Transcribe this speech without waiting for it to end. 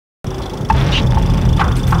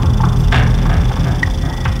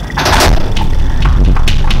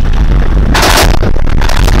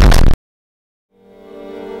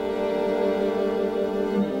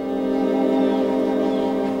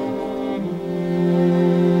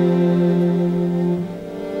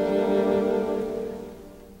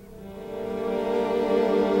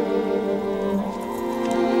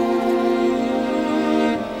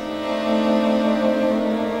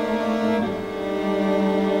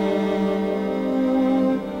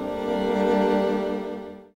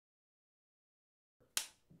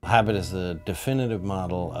Habit is the definitive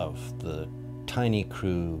model of the tiny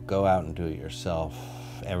crew, go out and do it yourself.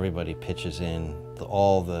 Everybody pitches in,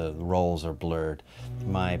 all the roles are blurred.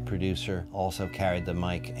 My producer also carried the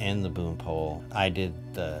mic and the boom pole. I did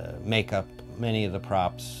the makeup, many of the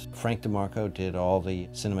props. Frank DeMarco did all the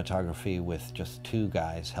cinematography with just 2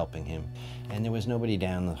 guys helping him. And there was nobody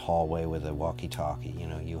down the hallway with a walkie-talkie. You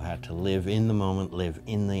know, you had to live in the moment, live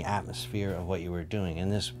in the atmosphere of what you were doing,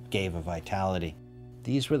 and this gave a vitality.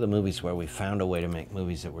 These were the movies where we found a way to make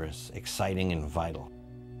movies that were exciting and vital.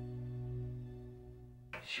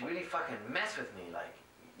 She really fucking messed with me, like,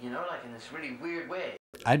 you know, like in this really weird way.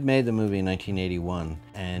 I'd made the movie in 1981,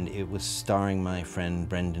 and it was starring my friend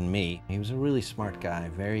Brendan Mee. He was a really smart guy,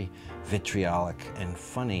 very vitriolic and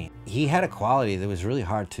funny. He had a quality that was really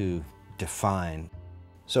hard to define.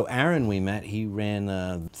 So Aaron, we met, he ran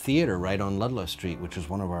a theater right on Ludlow Street, which was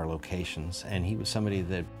one of our locations, and he was somebody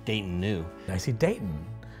that Dayton knew. I see Dayton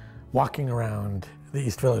walking around the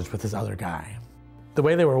East Village with this other guy. The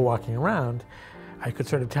way they were walking around, I could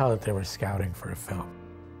sort of tell that they were scouting for a film.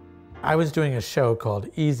 I was doing a show called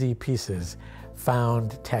Easy Pieces,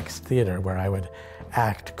 found text theater, where I would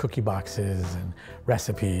act cookie boxes and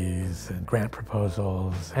recipes and grant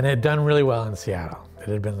proposals. And it had done really well in Seattle. It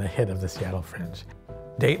had been the hit of the Seattle Fringe.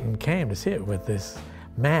 Dayton came to see it with this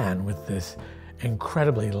man with this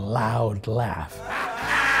incredibly loud laugh.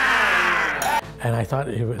 And I thought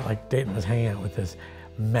he was, like, Dayton was hanging out with this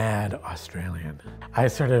mad Australian. I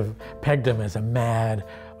sort of pegged him as a mad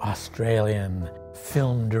Australian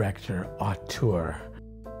film director auteur.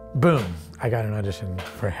 Boom, I got an audition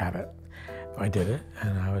for Habit. I did it,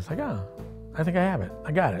 and I was like, oh, I think I have it,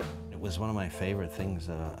 I got it. It was one of my favorite things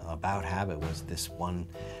about Habit was this one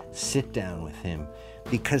sit down with him,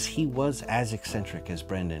 because he was as eccentric as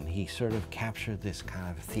Brendan. He sort of captured this kind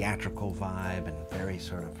of theatrical vibe and very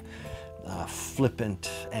sort of flippant,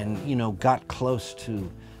 and, you know, got close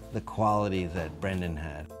to the quality that Brendan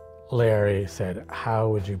had. Larry said, how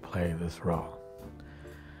would you play this role?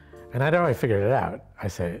 And I'd already figured it out. I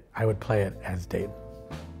say, I would play it as Dayton.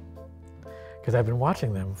 Because I've been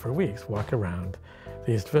watching them for weeks walk around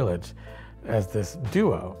the East Village as this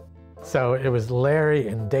duo. So it was Larry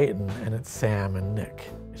and Dayton, and it's Sam and Nick.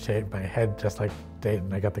 Shaved my head just like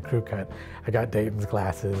Dayton. I got the crew cut. I got Dayton's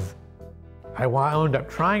glasses. I wound up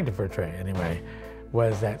trying to portray, anyway,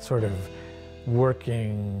 was that sort of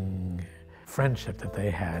working friendship that they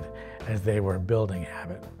had as they were building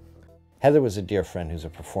Habit. Heather was a dear friend who's a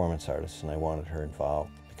performance artist, and I wanted her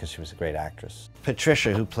involved because she was a great actress.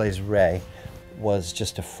 Patricia, who plays Ray, was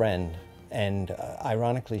just a friend, and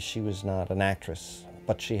ironically, she was not an actress,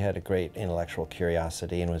 but she had a great intellectual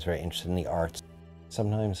curiosity and was very interested in the arts.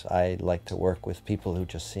 Sometimes I like to work with people who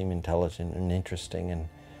just seem intelligent and interesting, and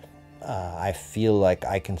I feel like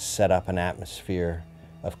I can set up an atmosphere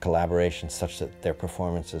of collaboration such that their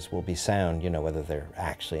performances will be sound, you know, whether they're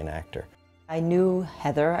actually an actor. I knew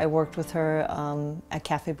Heather. I worked with her at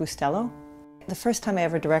Cafe Bustelo. The first time I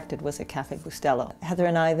ever directed was at Cafe Bustelo. Heather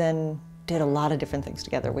and I then did a lot of different things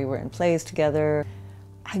together. We were in plays together.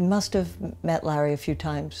 I must have met Larry a few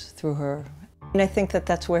times through her. And I think that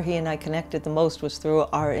that's where he and I connected the most, was through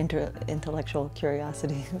our intellectual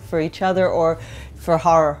curiosity for each other, or for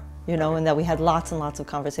horror, you know, and that we had lots and lots of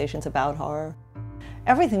conversations about horror.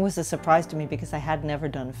 Everything was a surprise to me because I had never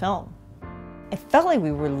done film. It felt like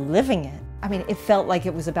we were living it. I mean, it felt like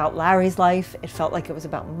it was about Larry's life. It felt like it was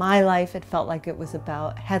about my life. It felt like it was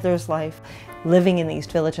about Heather's life. Living in the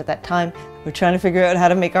East Village at that time, we're trying to figure out how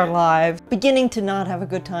to make our lives. Beginning to not have a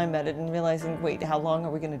good time at it and realizing, wait, how long are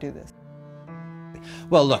we going to do this?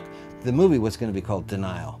 Well, look, the movie was going to be called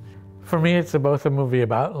Denial. For me, it's both a movie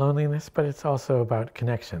about loneliness, but it's also about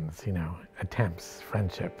connections, you know, attempts,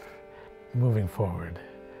 friendship, moving forward,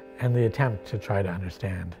 and the attempt to try to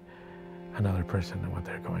understand another person and what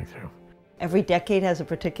they're going through. Every decade has a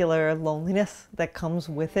particular loneliness that comes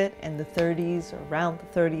with it, and the 30s, or around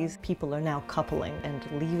the 30s, people are now coupling and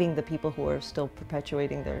leaving the people who are still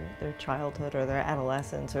perpetuating their childhood or their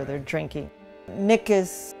adolescence or their drinking. Nick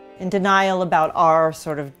is in denial about our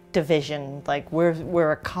sort of division, like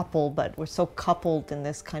we're a couple, but we're so coupled in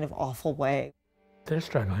this kind of awful way. They're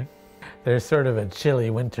struggling. There's sort of a chilly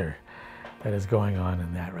winter that is going on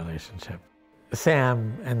in that relationship.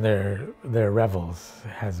 Sam and their revels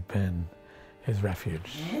has been his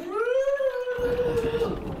refuge.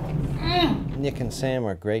 Nick and Sam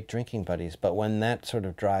are great drinking buddies, but when that sort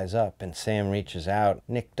of dries up and Sam reaches out,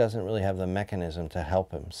 Nick doesn't really have the mechanism to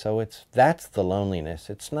help him. So that's the loneliness.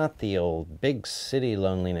 It's not the old big city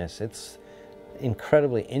loneliness. It's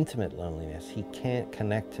incredibly intimate loneliness. He can't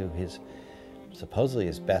connect to his supposedly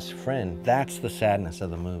his best friend. That's the sadness of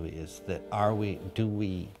the movie, is that do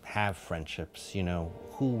we have friendships? You know,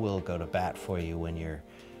 who will go to bat for you when you're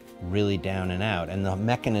really down and out? And the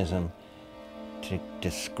mechanism to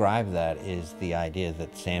describe that is the idea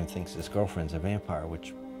that Sam thinks his girlfriend's a vampire,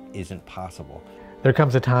 which isn't possible. There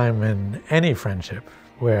comes a time in any friendship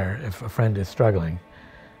where if a friend is struggling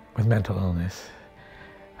with mental illness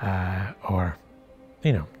or,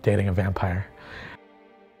 you know, dating a vampire,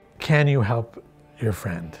 can you help your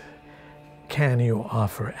friend? Can you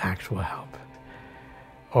offer actual help?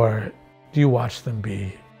 Or do you watch them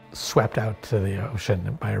be swept out to the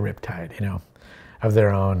ocean by a riptide, you know, of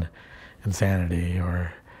their own insanity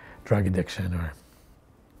or drug addiction or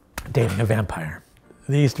dating a vampire?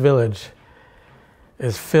 The East Village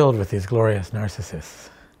is filled with these glorious narcissists.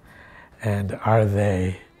 And are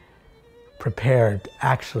they prepared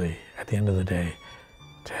actually, at the end of the day,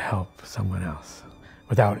 to help someone else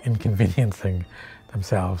without inconveniencing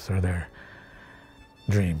themselves or their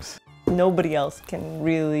dreams? Nobody else can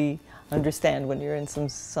really understand when you're in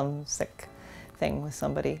some sick thing with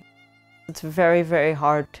somebody. It's very, very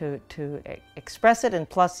hard to express it, and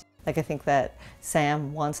plus, like, I think that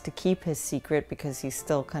Sam wants to keep his secret because he's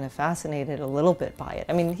still kind of fascinated a little bit by it.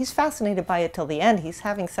 I mean, he's fascinated by it till the end. He's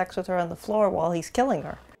having sex with her on the floor while he's killing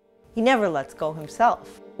her. He never lets go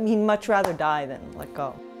himself. He'd much rather die than let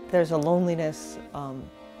go. There's a loneliness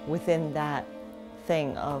within that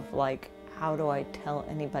thing of, like, how do I tell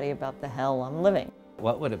anybody about the hell I'm living?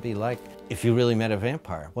 What would it be like if you really met a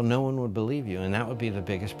vampire? Well, no one would believe you, and that would be the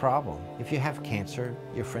biggest problem. If you have cancer,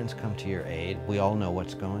 your friends come to your aid. We all know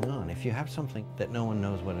what's going on. If you have something that no one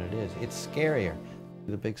knows what it is, it's scarier.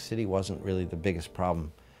 The big city wasn't really the biggest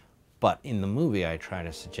problem, but in the movie I try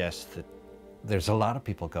to suggest that there's a lot of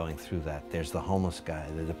people going through that. There's the homeless guy,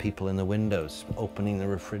 there's the people in the windows opening the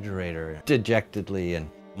refrigerator dejectedly, and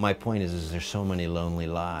my point is there's so many lonely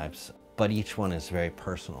lives. But each one is very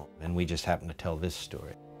personal, and we just happen to tell this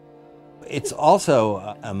story. It's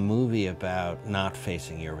also a movie about not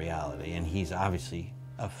facing your reality, and he's obviously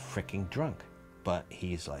a freaking drunk, but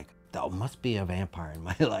he's like, there must be a vampire in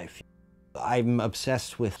my life. I'm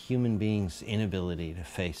obsessed with human beings' inability to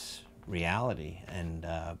face reality and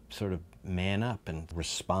sort of man up and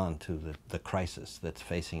respond to the crisis that's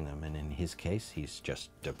facing them. And in his case, he's just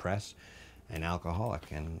depressed, an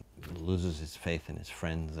alcoholic, and loses his faith in his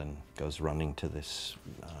friends and goes running to this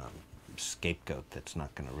scapegoat that's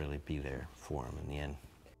not going to really be there for him in the end.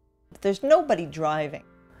 There's nobody driving.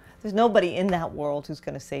 There's nobody in that world who's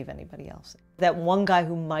going to save anybody else. That one guy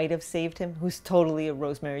who might have saved him, who's totally a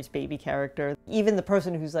Rosemary's Baby character, even the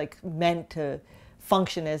person who's like meant to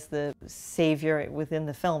function as the savior within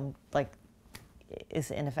the film, like,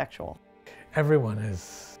 is ineffectual. Everyone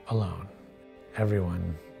is alone.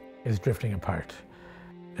 Everyone is drifting apart.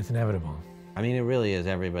 It's inevitable. I mean, it really is.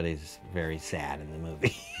 Everybody's very sad in the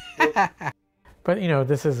movie. But, you know,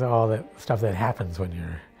 this is all the stuff that happens when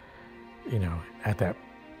you're, you know, at that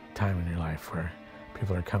time in your life where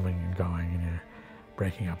people are coming and going and you're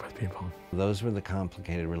breaking up with people. Those were the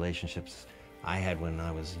complicated relationships I had when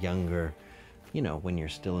I was younger. You know, when you're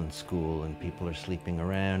still in school and people are sleeping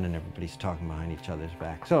around and everybody's talking behind each other's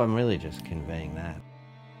back. So I'm really just conveying that.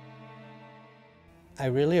 I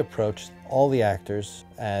really approached all the actors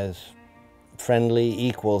as friendly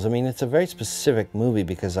equals. I mean, it's a very specific movie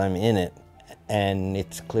because I'm in it, and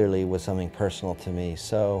it clearly was something personal to me.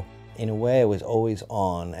 So in a way, I was always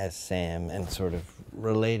on as Sam and sort of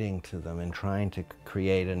relating to them and trying to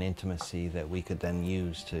create an intimacy that we could then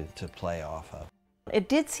use to play off of. It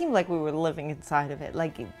did seem like we were living inside of it.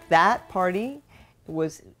 Like, that party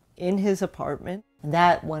was in his apartment.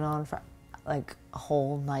 That went on for like a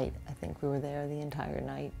whole night. I think we were there the entire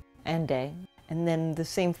night and day. And then the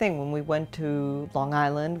same thing when we went to Long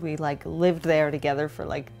Island, we like lived there together for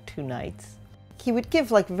like 2 nights. He would give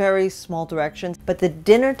like very small directions, but the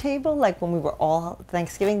dinner table, like when we were all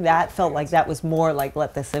Thanksgiving, that felt like that was more like,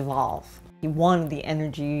 let this evolve. He wanted the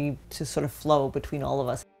energy to sort of flow between all of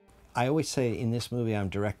us. I always say in this movie I'm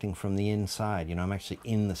directing from the inside. You know, I'm actually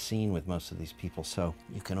in the scene with most of these people, so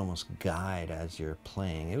you can almost guide as you're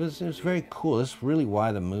playing. It was very cool. This is really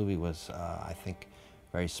why the movie was, I think,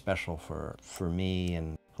 very special for me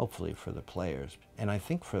and hopefully for the players. And I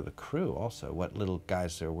think for the crew also, what little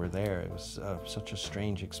guys there were there. It was such a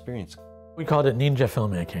strange experience. We called it ninja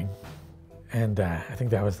filmmaking. And I think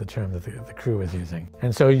that was the term that the crew was using.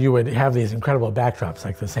 And so you would have these incredible backdrops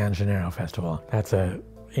like the San Gennaro Festival. That's a,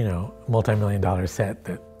 you know, multi-million-dollar set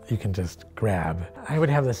that you can just grab. I would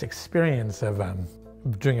have this experience of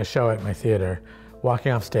doing a show at my theater,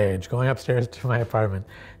 walking off stage, going upstairs to my apartment,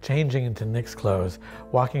 changing into Nick's clothes,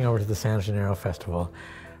 walking over to the San Gennaro Festival,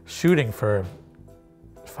 shooting for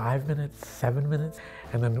 5 minutes, 7 minutes,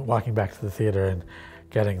 and then walking back to the theater and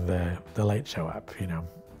getting the late show up, you know,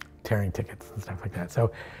 tearing tickets and stuff like that.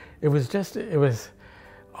 So it was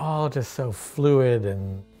all just so fluid,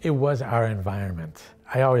 and it was our environment.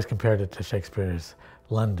 I always compared it to Shakespeare's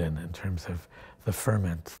London in terms of the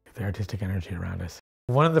ferment, the artistic energy around us.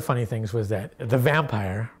 One of the funny things was that the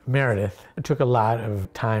vampire, Meredith, took a lot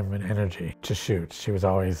of time and energy to shoot. She was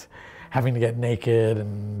always having to get naked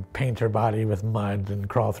and paint her body with mud and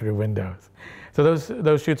crawl through windows. So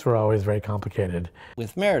those shoots were always very complicated.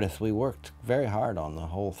 With Meredith, we worked very hard on the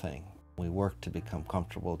whole thing. We worked to become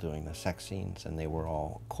comfortable doing the sex scenes, and they were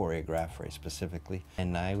all choreographed very specifically.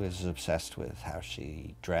 And I was obsessed with how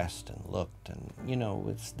she dressed and looked, and you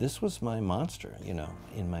know, this was my monster, you know,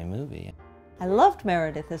 in my movie. I loved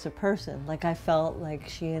Meredith as a person. Like, I felt like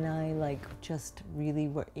she and I just really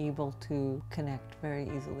were able to connect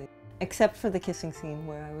very easily. Except for the kissing scene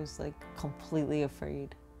where I was completely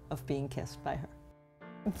afraid of being kissed by her.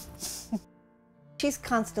 She's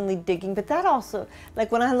constantly digging, but that also,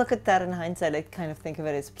 when I look at that in hindsight, I kind of think of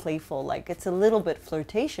it as playful. It's a little bit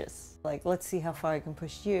flirtatious. Let's see how far I can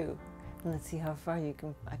push you, and let's see how far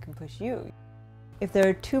I can push you. If there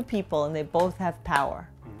are two people and they both have power,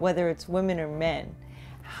 whether it's women or men,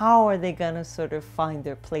 how are they gonna sort of find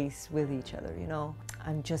their place with each other, you know?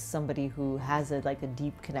 I'm just somebody who has a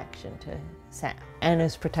deep connection to Sam and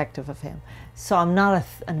is protective of him. So I'm not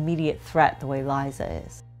an immediate threat the way Liza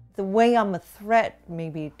is. The way I'm a threat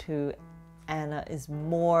maybe to Anna is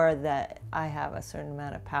more that I have a certain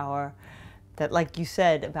amount of power, that like you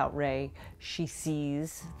said about Ray, she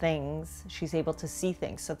sees things, she's able to see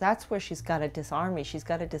things. So that's where she's got to disarm me. She's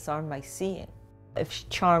got to disarm by seeing. If she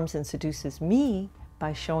charms and seduces me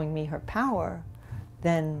by showing me her power,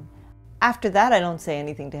 then after that I don't say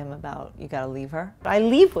anything to him about, you got to leave her. I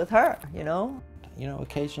leave with her, you know? You know,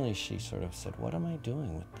 occasionally she sort of said, what am I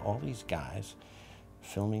doing with all these guys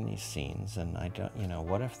filming these scenes, and I don't, you know,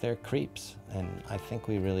 what if they're creeps? And I think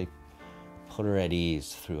we really put her at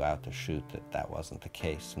ease throughout the shoot that that wasn't the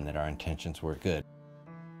case and that our intentions were good.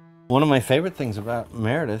 One of my favorite things about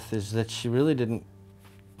Meredith is that she really didn't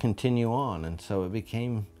continue on, and so it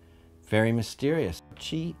became very mysterious.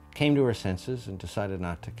 She came to her senses and decided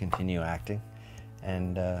not to continue acting,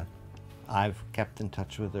 and I've kept in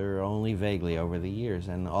touch with her only vaguely over the years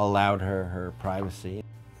and allowed her her privacy.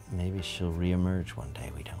 Maybe she'll reemerge one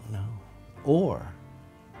day, we don't know. Or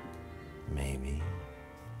maybe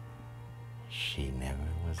she never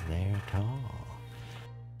was there at all.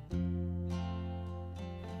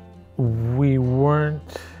 We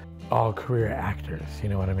weren't all career actors, you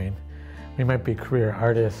know what I mean? We might be career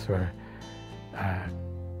artists or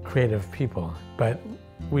creative people, but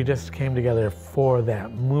we just came together for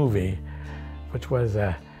that movie, which was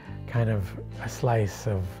a kind of a slice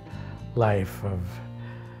of life of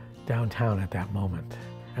downtown at that moment.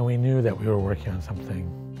 And we knew that we were working on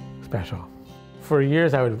something special. For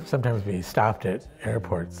years, I would sometimes be stopped at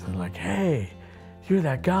airports and like, hey, you're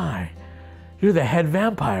that guy. You're the head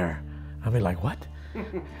vampire. I'd be like, what?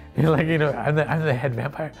 You're like, you know, I'm the head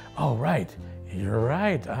vampire? Oh, right. You're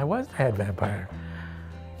right. I was the head vampire.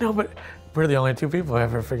 No, but we're the only two people who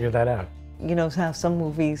ever figured that out. You know how some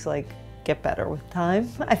movies get better with time?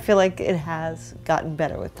 I feel like it has gotten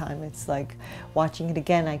better with time. It's like watching it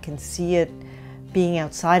again, I can see it being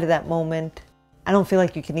outside of that moment. I don't feel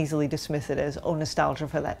like you can easily dismiss it as, oh, nostalgia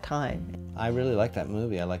for that time. I really like that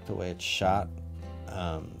movie. I like the way it's shot.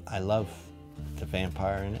 I love the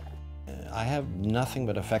vampire in it. I have nothing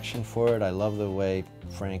but affection for it. I love the way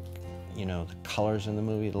Frank, you know, the colors in the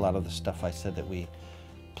movie, a lot of the stuff I said that we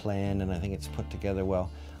planned, and I think it's put together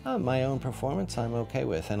well. My own performance I'm okay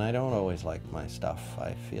with, and I don't always like my stuff.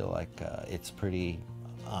 I feel like it's pretty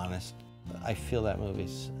honest. I feel that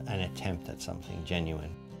movie's an attempt at something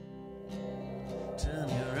genuine. Turn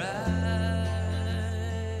your eyes.